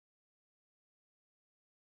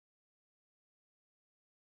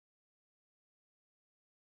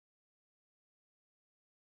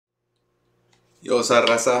Yo, what's up,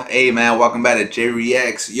 Raza? Hey, man, welcome back to J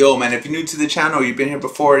Reacts. Yo, man, if you're new to the channel, you've been here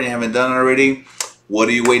before and you haven't done it already, what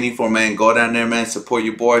are you waiting for, man? Go down there, man, support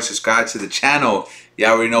your boy, subscribe to the channel. You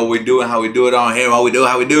already know what we do and how we do it on here, how we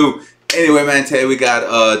do. Anyway, man, today we got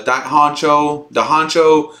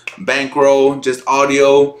Dahoncho, Bankroll, just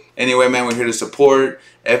audio. Anyway, man, we're here to support.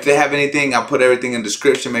 If they have anything, I'll put everything in the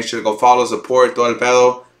description. Make sure to go follow, support, todo el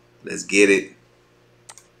pedo. Let's get it.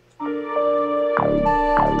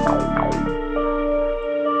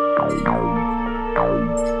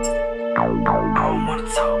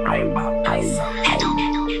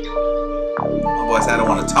 My boy said I don't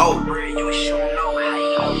want to talk.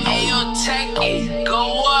 Hey, yo, take it,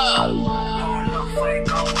 go up.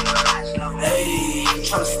 Hey,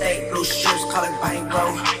 tryna stack blue strips, call it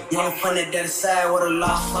bankroll. Yeah, from the other side with a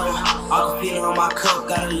lost soul. All the feeling on my cup,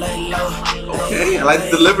 gotta lay low. Okay, I like the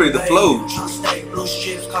delivery, the flow. Tryna stack blue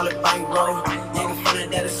strips, call it bankroll. Yeah, from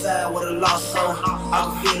the other side with a lost soul. All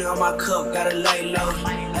the feeling on my cup, gotta lay low.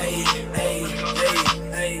 Hey, hey, hey,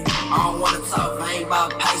 hey. I don't wanna talk, I ain't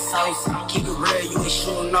about pesos. Keep it real, you ain't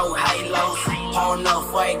shooting no halos. Pulling up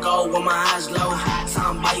before I go with my eyes low.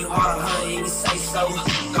 Time by you hard, huh? Even say so.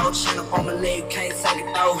 Go chin up on my leg, can't take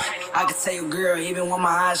it though. I can take a girl even with my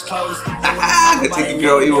eyes closed. I can take a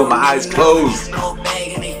girl even with my eyes closed. No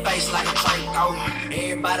bag in their face like a Draco.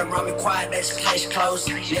 Everybody run me quiet, that's case close.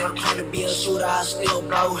 Never claim to be a shooter, I still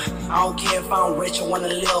blow. I don't care if I'm rich, I want a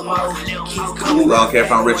little more. Keep it coming. Ooh, I don't care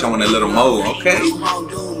if I'm rich, I want a little more. Okay.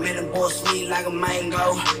 Boy sweet like a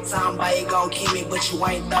mango. Somebody gon' keep me, but you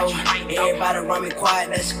ain't though. Everybody run me quiet,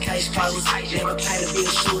 that's the case closed. Never claim to be a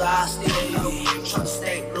shooter, I still know. Tryna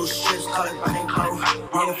stack blue strips, call it bankroll.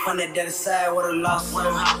 Nigga from the other side with a lost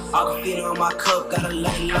soul. All the feeling on my cup, gotta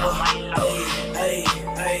lay low. Hey, hey,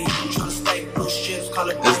 hey. Tryna stack blue strips, call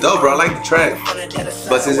it bankroll. It's dope, bro. I like the track.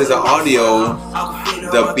 But since it's an audio,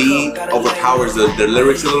 the beat overpowers the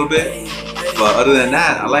lyrics a little bit. But other than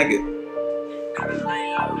that, I like it.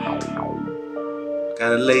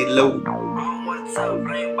 Gotta lay low.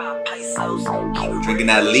 Drinking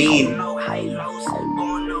that lean.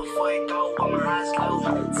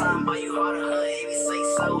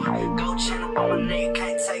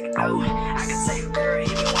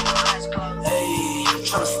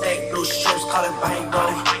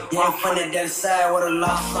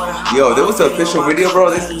 Yo, there was an official video, bro.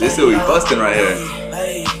 This will be busting right here.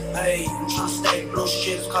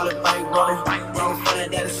 Call it bankroll. I'm from the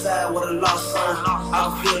other side with a lost soul.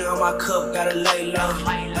 I'm feeling on my cup, gotta lay low.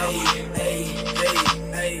 Hey, hey, hey,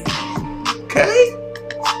 hey. Okay.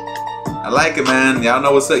 I like it, man. Y'all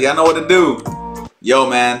know what's up. Y'all know what to do. Yo,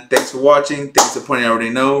 man. Thanks for watching. Thanks for supporting. I already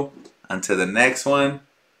know. Until the next one.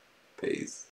 Peace.